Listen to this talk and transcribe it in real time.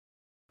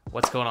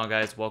What's going on,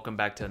 guys? Welcome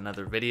back to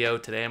another video.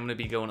 Today I'm going to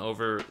be going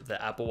over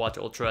the Apple Watch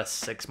Ultra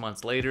 6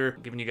 months later,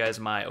 giving you guys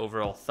my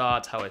overall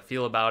thoughts, how I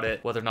feel about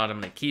it, whether or not I'm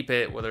going to keep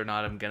it, whether or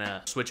not I'm going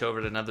to switch over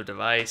to another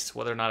device,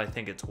 whether or not I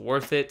think it's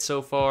worth it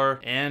so far,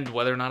 and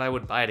whether or not I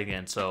would buy it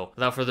again. So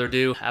without further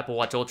ado, Apple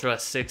Watch Ultra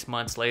 6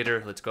 months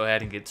later, let's go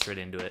ahead and get straight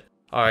into it.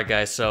 Alright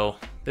guys, so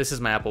this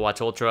is my Apple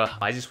Watch Ultra.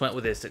 I just went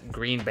with this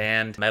green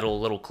band metal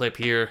little clip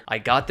here. I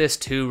got this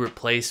to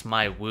replace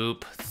my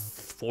Whoop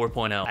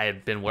 4.0. I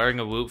had been wearing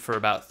a Whoop for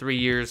about 3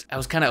 years. I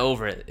was kind of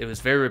over it. It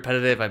was very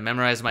repetitive. I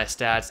memorized my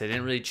stats. They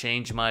didn't really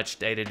change much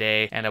day to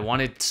day, and I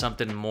wanted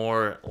something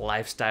more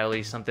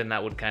lifestyle-y, something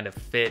that would kind of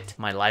fit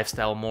my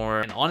lifestyle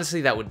more, and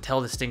honestly that would tell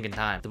the stinking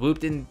time. The Whoop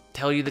didn't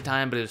tell you the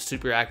time, but it was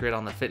super accurate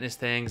on the fitness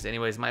things.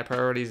 Anyways, my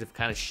priorities have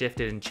kind of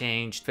shifted and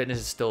changed. Fitness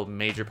is still a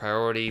major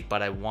priority,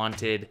 but I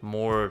wanted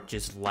more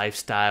just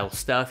lifestyle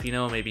stuff, you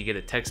know, maybe get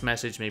a text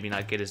message, maybe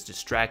not get as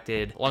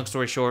distracted. Long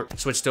story short,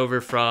 switched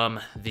over from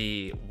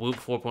the Whoop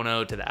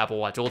 4.0 to the Apple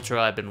Watch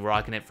Ultra. I've been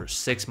rocking it for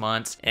 6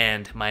 months,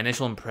 and my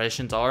initial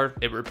impressions are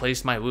it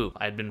replaced my Whoop.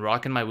 I'd been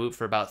rocking my Whoop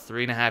for about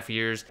 3.5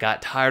 years,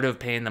 got tired of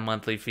paying the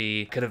monthly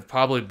fee, could have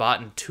probably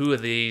bought 2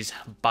 of these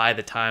by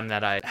the time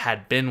that I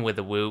had been with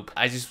the Whoop.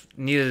 I just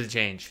needed a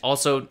change.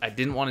 Also, I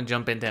didn't want to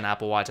jump into an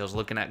Apple Watch. I was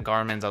looking at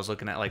Garmin's, I was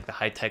looking at like the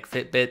high-tech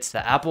Fitbits.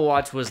 The Apple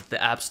Watch was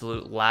the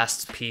absolute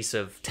last piece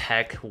of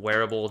tech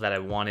wearable that I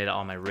wanted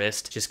on my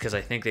wrist, just because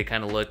I think they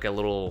kind of look a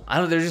little, I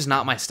don't know, they're just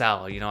not my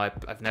style. You know,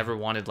 I've never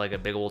wanted like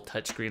a big old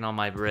touchscreen on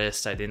my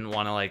wrist. I didn't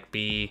want to like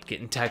be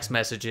getting text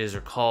messages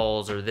or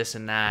calls or this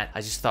and that.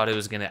 I just thought it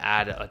was going to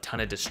add a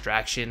ton of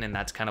distraction, and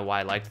that's kind of why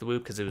I liked the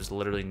Whoop, because it was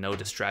literally no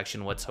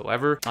distraction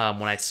whatsoever.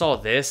 When I saw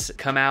this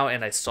come out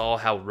and I saw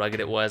how rugged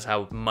it was,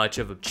 how much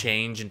of a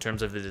change in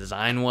terms of the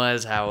design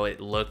was, how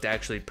it looked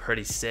actually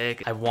pretty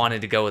sick, I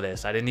wanted to go with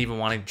this. I didn't even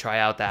want to try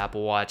out the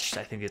Apple Watch.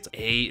 I think it's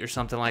 8 or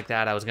something like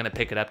that. I was going to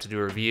pick it up to do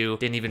a review.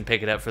 Didn't even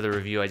pick it up for the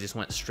review. I just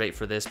went straight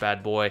for this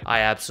bad boy. I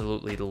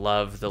absolutely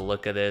love the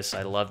look of this.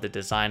 I love the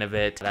design of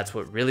it. That's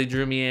what really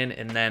drew me in.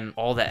 And then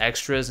all the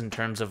extras in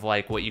terms of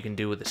like what you can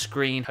do with the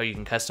screen, how you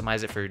can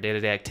customize it for your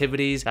day-to-day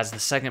activities. That's the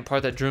second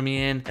part that drew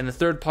me in. And the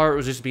third part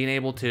was just being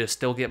able to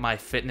still get my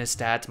fitness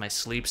stats, my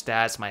sleep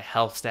stats, my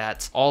health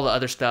stats, all the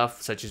other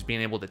stuff, such as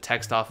being able to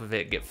text off of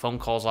it, get phone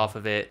calls off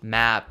of it,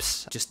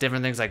 maps, just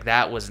different things like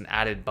that was an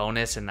added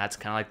bonus. And that's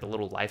kind of like the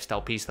little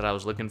lifestyle piece that I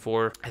was looking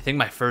for. I think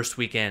my first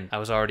weekend, I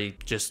was already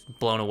just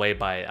blown away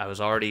by it. I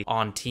was already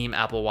on team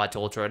Apple Watch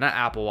Ultra, not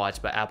Apple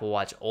Watch, but Apple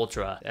Watch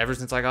Ultra. Ever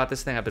since I got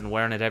this thing, I've been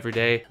wearing it every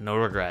day, no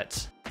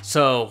regrets.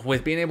 So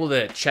with being able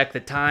to check the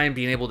time,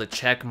 being able to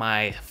check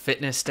my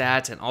fitness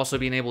stats, and also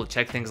being able to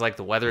check things like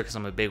the weather, because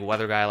I'm a big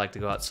weather guy, I like to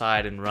go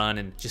outside and run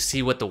and just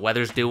see what the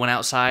weather's doing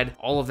outside,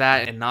 all of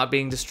that and not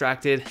being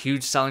distracted,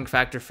 huge selling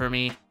factor for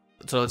me.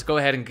 So let's go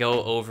ahead and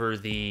go over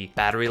the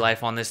battery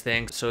life on this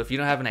thing. So if you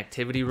don't have an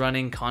activity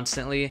running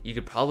constantly, you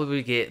could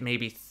probably get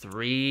maybe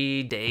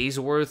 3 days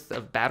worth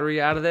of battery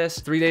out of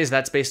this. 3 days,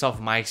 that's based off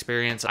of my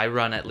experience. I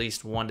run at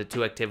least 1 to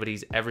 2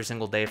 activities every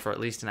single day for at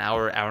least an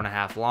hour, hour and a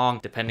half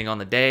long, depending on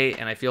the day.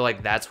 And I feel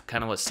like that's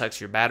kind of what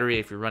sucks your battery.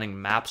 If you're running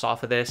maps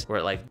off of this, where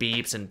it like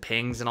beeps and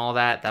pings and all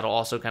that, that'll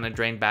also kind of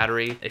drain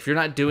battery. If you're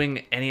not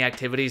doing any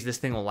activities, this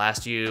thing will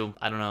last you,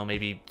 I don't know,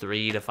 maybe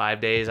 3 to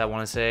 5 days, I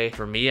want to say.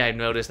 For me, I've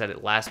noticed that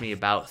it lasts me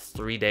about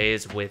 3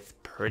 days with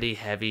pretty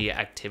heavy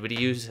activity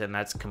use, and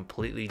that's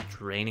completely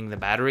draining the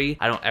battery.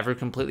 I don't ever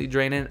completely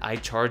drain it. I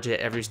charge it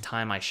every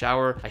time I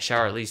shower. I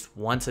shower at least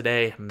once a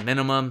day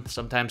minimum,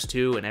 sometimes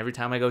 2, and every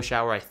time I go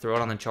shower I throw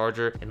it on the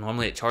charger, and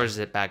normally it charges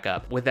it back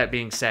up. With that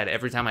being said,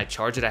 every time I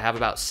charge it I have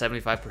about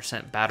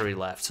 75% battery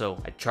left,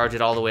 so I charge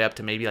it all the way up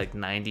to maybe like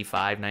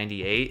 95,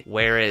 98,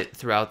 wear it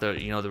throughout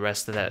the, you know, the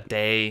rest of that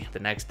day, the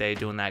next day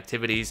doing the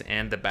activities,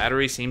 and the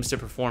battery seems to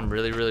perform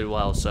really, really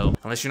well. So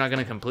unless you're not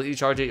going to completely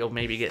charge it, you'll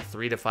maybe get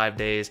 3 to 5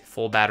 days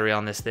full battery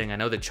on this thing. I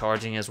know the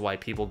charging is why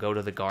people go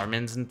to the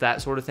Garmin's and that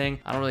sort of thing.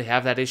 I don't really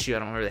have that issue. I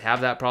don't really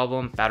have that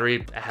problem.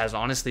 Battery has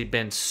honestly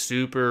been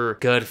super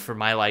good for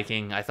my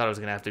liking. I thought I was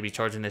gonna have to be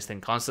charging this thing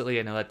constantly.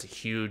 I know that's a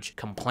huge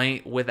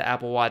complaint with the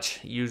Apple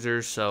Watch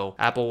users. So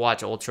Apple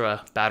Watch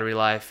Ultra battery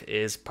life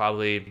is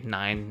probably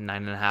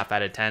 9.5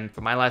 out of 10.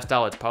 For my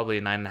lifestyle, it's probably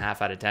a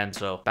 9.5 out of 10.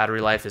 So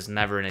battery life is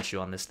never an issue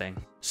on this thing.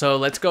 So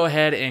let's go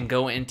ahead and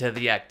go into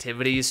the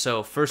activities.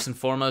 So first and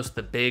foremost,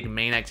 the big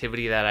main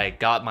activity that I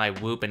got my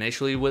Whoop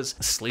initially was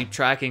sleep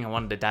tracking. I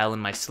wanted to dial in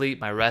my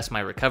sleep, my rest, my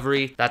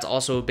recovery. That's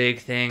also a big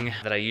thing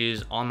that I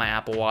use on my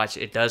Apple Watch.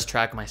 It does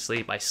track my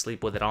sleep. I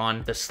sleep with it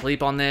on. The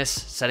sleep on this,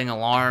 setting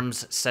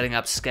alarms, setting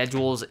up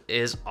schedules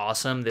is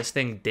awesome. This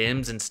thing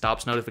dims and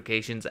stops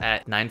notifications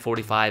at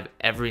 9:45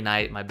 every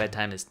night. My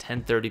bedtime is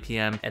 10:30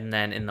 p.m. and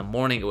then in the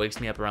morning it wakes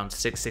me up around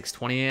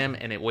 6:20 a.m.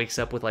 and it wakes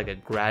up with like a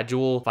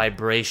gradual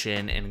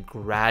vibration and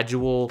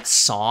gradual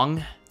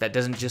song that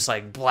doesn't just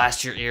like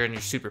blast your ear and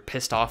you're super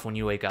pissed off when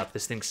you wake up.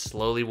 This thing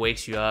slowly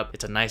wakes you up.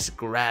 It's a nice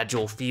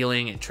gradual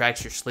feeling. It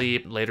tracks your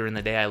sleep. Later in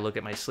the day, I look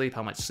at my sleep,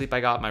 how much sleep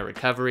I got, my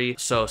recovery.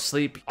 So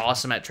sleep,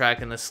 awesome at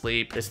tracking the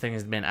sleep. This thing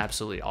has been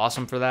absolutely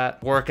awesome for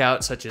that.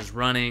 Workouts such as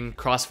running,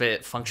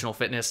 CrossFit, functional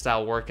fitness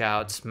style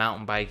workouts,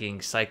 mountain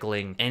biking,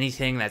 cycling,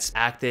 anything that's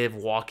active,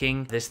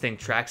 walking, this thing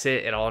tracks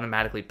it. It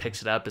automatically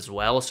picks it up as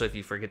well. So if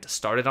you forget to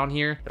start it on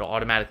here, it'll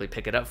automatically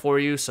pick it up for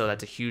you. So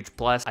that's a huge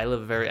plus. I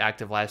live a very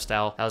active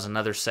lifestyle. That was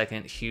another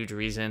second huge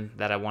reason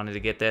that I wanted to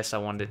get this. I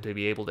wanted to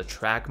be able to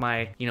track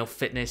my,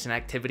 fitness and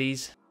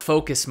activities.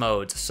 Focus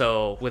modes.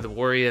 So with the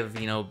worry of,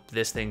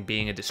 this thing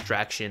being a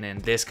distraction and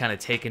this kind of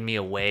taking me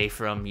away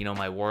from,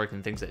 my work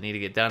and things that need to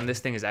get done, this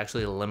thing has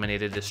actually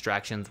eliminated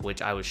distractions,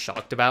 which I was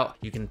shocked about.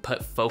 You can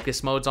put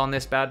focus modes on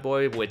this bad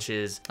boy, which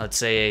is, let's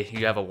say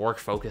you have a work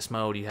focus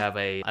mode, you have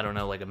a,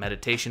 like a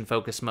meditation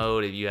focus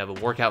mode, if you have a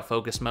workout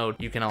focus mode,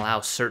 you can allow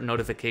certain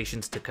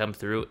notifications to come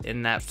through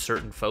in that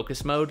certain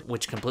focus mode,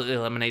 which completely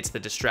eliminates the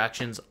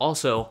distractions.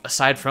 Also,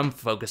 aside from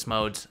focus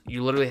modes,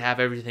 you literally have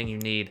everything you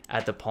need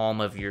at the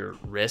palm of your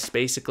wrist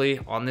basically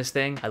on this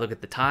thing. I look at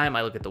the time,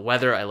 I look at the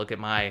weather, I look at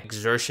my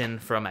exertion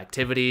from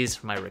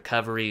activities, my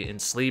recovery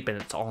and sleep,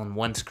 and it's all in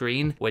one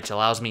screen, which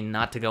allows me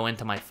not to go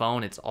into my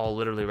phone. It's all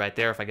literally right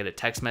there. If I get a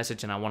text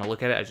message and I want to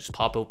look at it, I just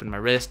pop open my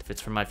wrist. If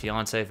it's from my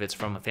fiance, if it's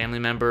from a family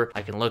member,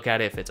 I can look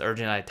at it. If it's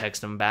urgent, I text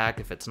them back.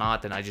 If it's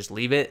not, then I just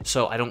leave it.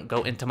 So I don't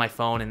go into my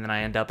phone and then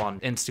I end up on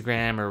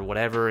Instagram or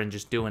whatever and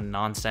just doing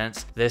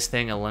nonsense. This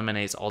thing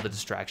eliminates all the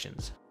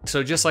distractions.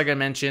 So just like I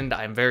mentioned,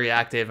 I'm very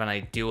active and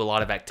I do a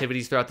lot of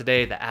activities throughout the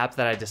day. The app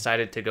that I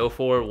decided to go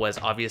for was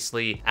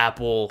obviously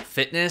Apple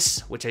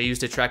Fitness, which I use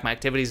to track my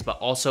activities, but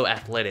also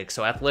Athletic.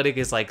 So Athletic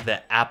is like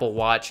the Apple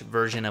Watch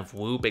version of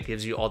Whoop. It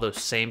gives you all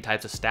those same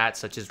types of stats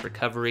such as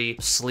recovery,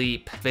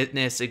 sleep,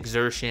 fitness,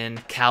 exertion,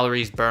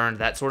 calories burned,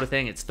 that sort of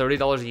thing. It's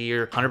 $30 a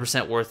year,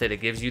 100% worth it.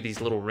 It gives you these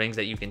little rings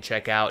that you can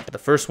check out. The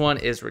first one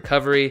is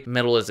recovery,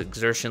 middle is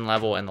exertion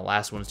level, and the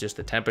last one is just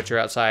the temperature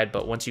outside.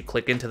 But once you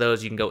click into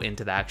those, you can go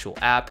into the actual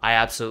app. I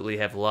absolutely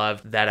have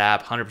loved that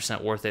app,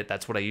 100% worth it.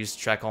 That's what I use to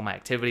track all my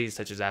activities,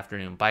 such as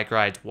afternoon bike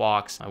rides,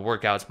 walks, my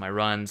workouts, my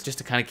runs, just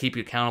to kind of keep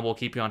you accountable,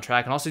 keep you on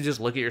track, and also just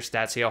look at your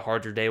stats, see how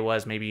hard your day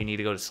was. Maybe you need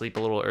to go to sleep a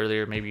little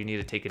earlier. Maybe you need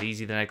to take it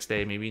easy the next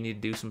day. Maybe you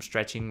need to do some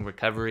stretching,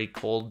 recovery,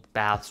 cold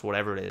baths,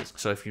 whatever it is.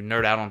 So if you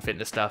nerd out on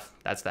fitness stuff,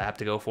 that's the app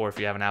to go for if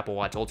you have an Apple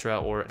Watch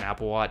Ultra or an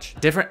Apple Watch.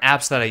 Different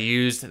apps that I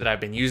used that I've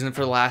been using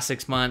for the last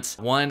 6 months.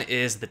 One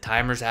is the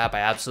Timers app. I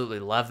absolutely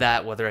love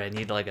that. Whether I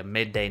need like a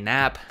midday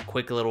nap,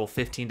 quick little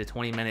 15 to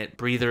 20-minute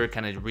breather,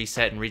 kind of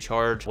reset and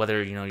recharge.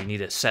 Whether, you need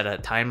to set a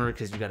timer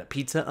because you got a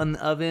pizza in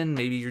the oven,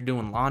 maybe you're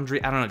doing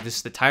laundry. I don't know,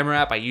 just the Timer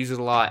app. I use it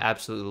a lot.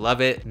 Absolutely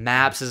love it.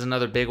 Maps is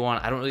another big one.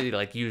 I don't really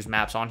like use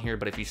maps on here,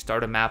 but if you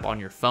start a map on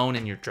your phone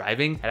and you're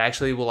driving, it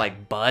actually will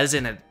like buzz,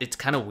 and it's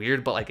kind of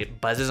weird, but like it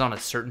buzzes on a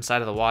certain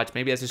side of the watch.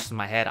 Maybe that's just in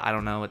my head. I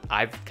don't know.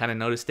 I've kind of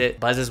noticed it.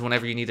 Buzzes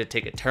whenever you need to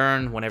take a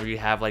turn, whenever you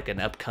have like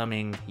an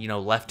upcoming,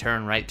 left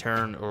turn, right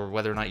turn, or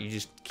whether or not you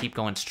just keep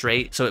going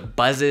straight. So it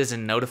buzzes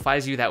and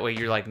notifies you. That way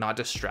you're like not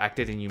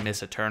distracted and you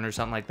miss a turn or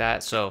something like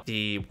that. So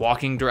the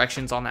walking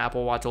directions on the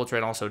Apple Watch Ultra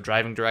and also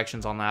driving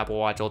directions on the Apple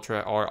Watch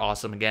Ultra are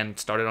awesome. Again,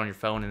 start it on your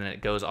phone and then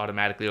it goes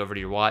automatically over to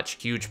your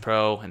watch. Huge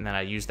pro, and then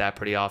I use that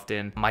pretty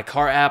often. My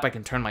car app, I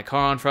can turn my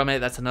car on from it.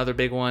 That's another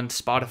big one.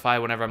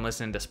 Spotify, whenever I'm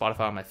listening to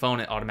Spotify on my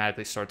phone, it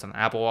automatically starts on the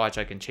Apple Watch.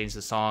 I can change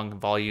the song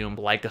volume,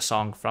 like a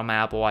song from my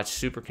Apple Watch.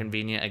 Super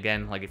convenient.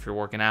 Again, like if you're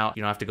working out,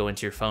 you don't have to go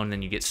into your phone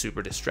and you get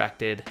super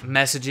distracted.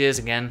 Messages,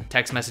 again,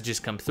 text messages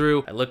come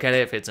through. I look at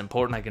it. If it's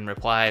important, I can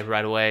reply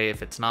right away.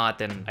 If it's not,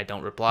 then I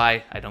don't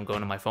reply. I don't go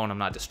into my phone. I'm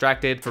not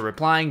distracted. For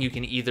replying, you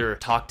can either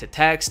talk to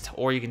text,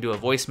 or you can do a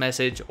voice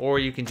message, or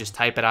you can just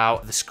type it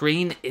out. The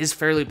screen is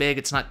fairly big.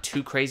 It's not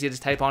too crazy to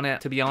type on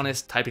it, to be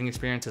honest. Typing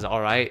experience is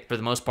all right. For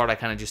the most part, I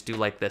kind of just do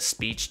like the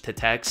speech to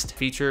text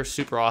feature.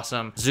 Super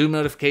awesome. Zoom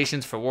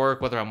notifications for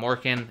work, whether I'm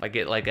working, if I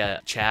get like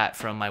a chat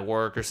from my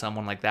work or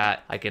someone like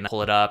that, I can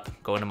pull it up,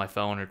 go into my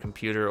phone or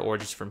computer, or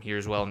just from here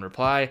as well and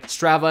reply.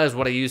 Strava is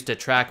what I use to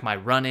track my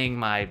running,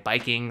 my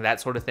biking,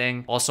 that sort of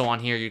thing. Also on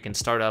here, you can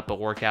start up a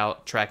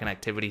workout, track an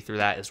activity through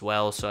that as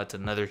well. So that's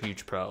another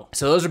huge pro.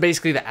 So those are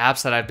basically the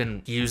apps that I've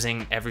been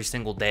using every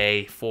single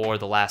day for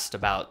the last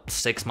about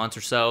 6 months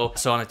or so.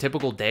 So on a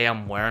typical day,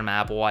 I'm wearing my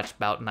Apple Watch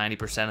about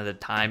 90% of the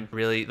time.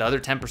 Really, the other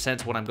 10%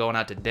 is when I'm going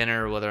out to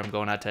dinner, whether I'm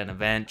going out to an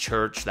event,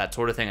 church, that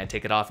sort of thing. I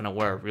take it off and I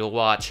wear a real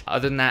watch.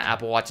 Other than that,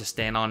 Apple Watch is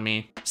staying on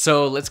me.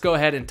 So let's go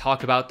ahead and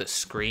talk about the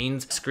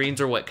screens.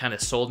 Screens are what kind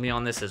of sold me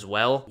on this as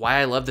well. Why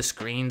I love the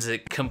screens,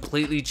 it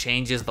completely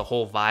changes the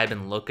whole vibe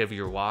and look look of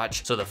your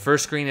watch. So the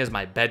first screen is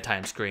my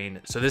bedtime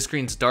screen. So this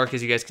screen's dark,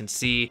 as you guys can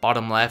see.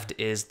 Bottom left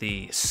is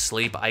the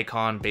sleep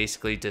icon,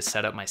 basically to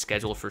set up my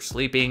schedule for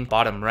sleeping.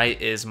 Bottom right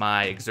is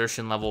my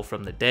exertion level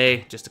from the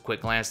day. Just a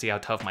quick glance, see how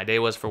tough my day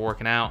was for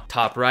working out.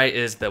 Top right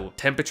is the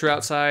temperature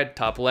outside.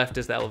 Top left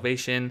is the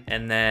elevation.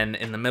 And then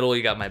in the middle,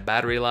 you got my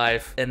battery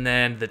life. And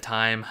then the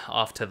time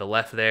off to the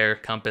left there,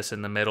 compass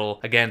in the middle.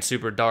 Again,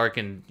 super dark,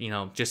 and you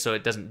know, just so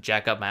it doesn't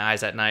jack up my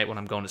eyes at night when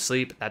I'm going to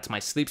sleep. That's my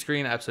sleep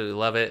screen. I absolutely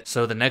love it.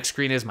 So the next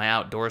screen is my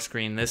outdoor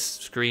screen. This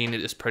screen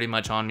is pretty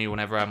much on me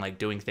whenever I'm like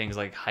doing things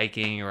like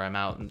hiking, or I'm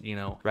out, you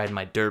know, riding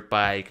my dirt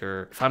bike,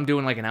 or if I'm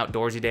doing like an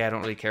outdoorsy day. I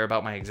don't really care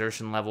about my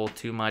exertion level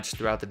too much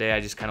throughout the day. I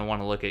just kind of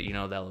want to look at, you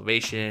know, the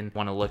elevation,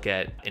 want to look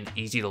at an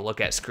easy to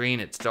look at screen.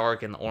 It's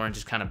dark and the orange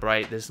is kind of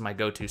bright. This is my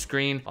go-to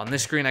screen. On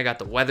this screen, I got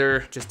the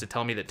weather just to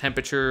tell me the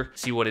temperature,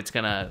 see what it's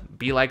gonna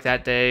be like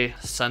that day,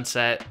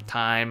 sunset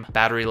time,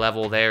 battery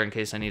level there in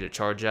case I need to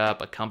charge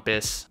up, a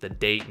compass, the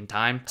date and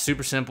time.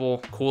 Super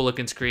simple, cool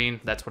looking screen.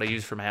 That's what I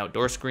use for my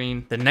outdoor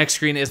screen. The next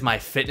screen is my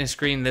fitness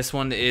screen. This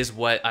one is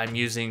what I'm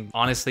using,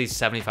 honestly,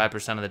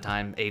 75% of the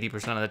time,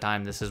 80% of the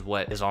time. This is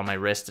what is on my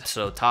wrist.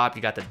 So top,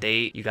 you got the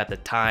date, you got the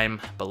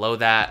time. Below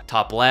that,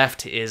 top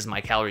left is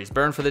my calories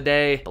burned for the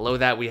day. Below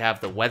that, we have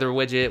the weather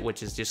widget,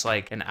 which is just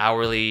like an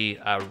hourly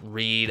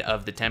read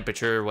of the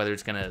temperature, whether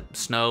it's gonna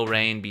snow,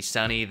 rain, be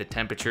sunny, the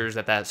temperatures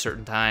at that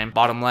certain time.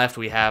 Bottom left,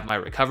 we have my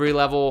recovery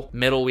level.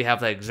 Middle, we have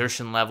the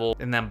exertion level.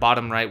 And then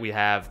bottom right, we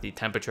have the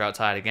temperature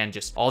outside. Again,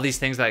 just all these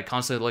things that I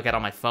constantly look at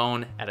on my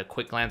phone at a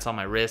quick glance on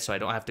my wrist, so I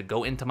don't have to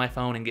go into my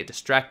phone and get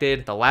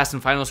distracted. The last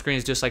and final screen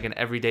is just like an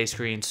everyday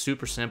screen.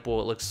 Super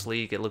simple. It looks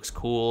sleek. It looks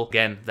cool.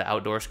 Again, the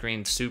outdoor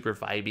screen, super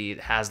vibey. It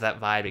has that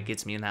vibe. It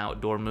gets me in the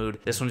outdoor mood.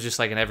 This one's just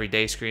like an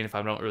everyday screen. If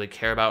I don't really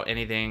care about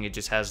anything, it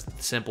just has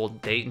simple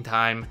date and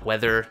time,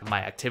 weather,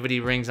 my activity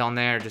rings on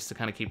there just to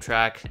kind of keep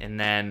track, and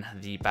then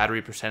the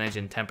battery percentage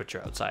and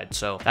temperature outside.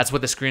 So that's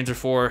what the screens are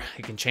for.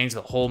 It can change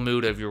the whole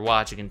mood of your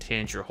watch. It can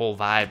change your whole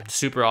vibe.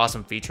 Super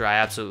awesome feature. I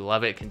absolutely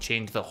love it. It can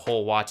change the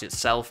whole watch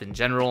itself in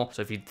general.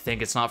 So if you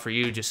think it's not for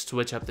you, just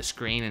switch up the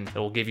screen and it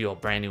will give you a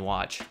brand new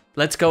watch.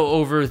 Let's go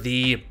over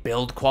the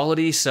build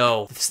quality.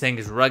 So this thing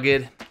is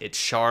rugged, it's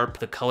sharp,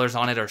 the colors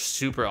on it are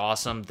super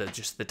awesome.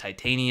 Just the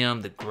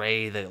titanium, the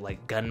gray, the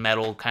like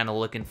gunmetal kind of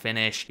looking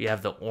finish. You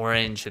have the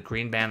orange, the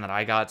green band that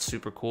I got,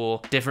 super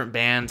cool. Different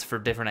bands for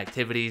different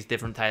activities,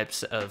 different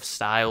types of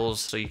styles.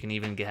 So you can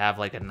even have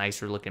like a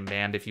nicer looking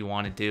band if you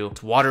wanted to.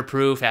 It's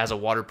waterproof, it has a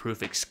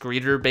waterproof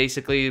excreter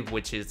basically,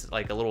 which is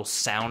like a little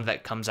sound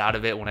that comes out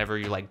of it whenever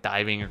you're like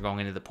diving or going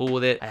into the pool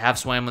with it. I have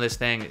swam with this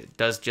thing, it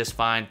does just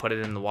fine. Put it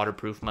in the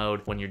waterproof mode.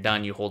 When you're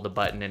done, you hold the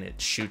button and it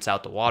shoots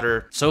out the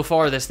water. So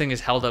far, this thing has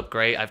held up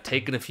great. I've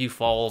taken a few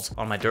falls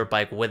on my dirt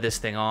bike with this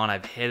thing on.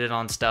 I've hit it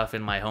on stuff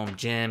in my home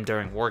gym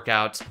during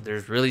workouts.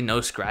 There's really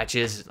no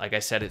scratches. Like I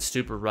said, it's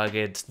super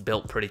rugged, it's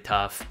built pretty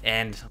tough.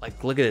 And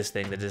like, look at this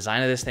thing. The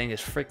design of this thing is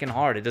freaking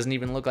hard. It doesn't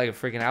even look like a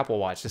freaking Apple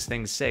Watch. This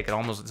thing's sick. It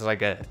almost looks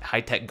like a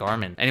high-tech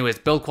Garmin. Anyways,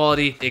 build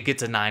quality, it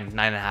gets a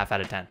 9.5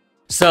 out of 10.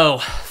 So,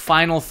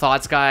 final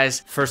thoughts,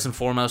 guys. First and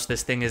foremost,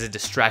 this thing is a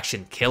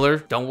distraction killer.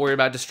 Don't worry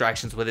about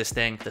distractions with this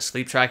thing. The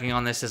sleep tracking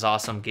on this is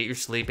awesome. Get your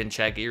sleep in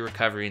check, get your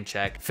recovery in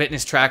check.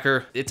 Fitness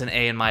tracker, it's an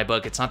A in my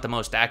book. It's not the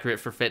most accurate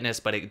for fitness,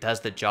 but it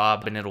does the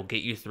job and it'll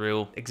get you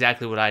through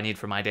exactly what I need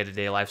for my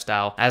day-to-day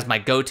lifestyle. As my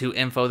go-to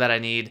info that I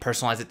need,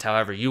 personalize it to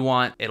however you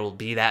want. It'll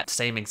be that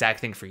same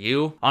exact thing for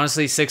you.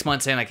 Honestly, 6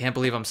 months in, I can't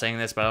believe I'm saying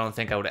this, but I don't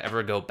think I would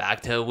ever go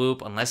back to a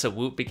Whoop unless a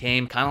Whoop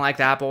became kind of like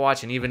the Apple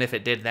Watch. And even if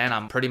it did then,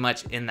 I'm pretty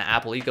much in the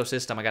Apple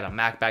ecosystem. I got a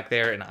Mac back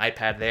there, an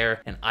iPad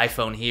there, an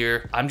iPhone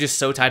here. I'm just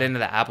so tied into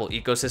the Apple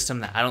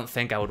ecosystem that I don't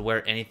think I would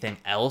wear anything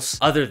else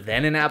other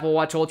than an Apple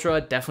Watch Ultra.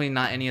 Definitely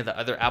not any of the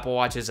other Apple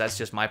Watches. That's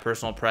just my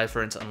personal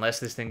preference. Unless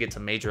this thing gets a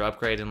major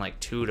upgrade in like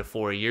 2 to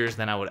 4 years,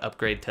 then I would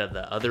upgrade to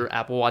the other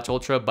Apple Watch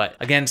Ultra. But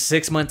again,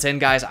 6 months in,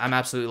 guys, I'm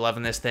absolutely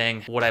loving this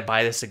thing. Would I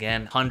buy this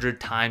again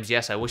 100 times?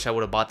 Yes, I wish I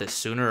would have bought this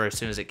sooner or as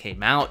soon as it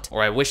came out,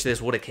 or I wish this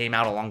would have came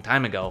out a long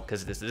time ago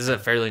because this is a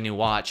fairly new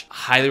watch.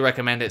 Highly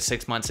recommend it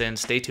 6 months in.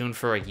 Stay tuned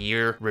for a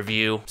year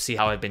review, see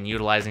how I've been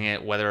utilizing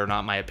it, whether or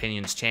not my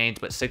opinions change.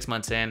 But 6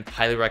 months in,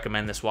 highly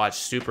recommend this watch.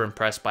 Super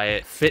impressed by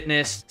it.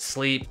 Fitness,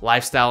 sleep,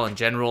 lifestyle in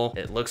general,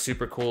 it looks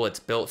super cool. It's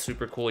built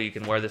super cool. You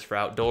can wear this for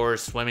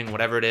outdoors, swimming,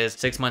 whatever it is.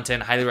 6 months in,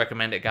 highly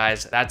recommend it,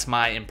 guys. That's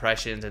my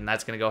impressions, and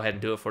that's gonna go ahead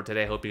and do it for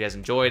today. Hope you guys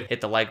enjoyed.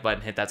 Hit the like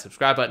button, hit that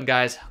subscribe button,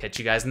 guys. Catch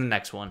you guys in the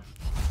next one.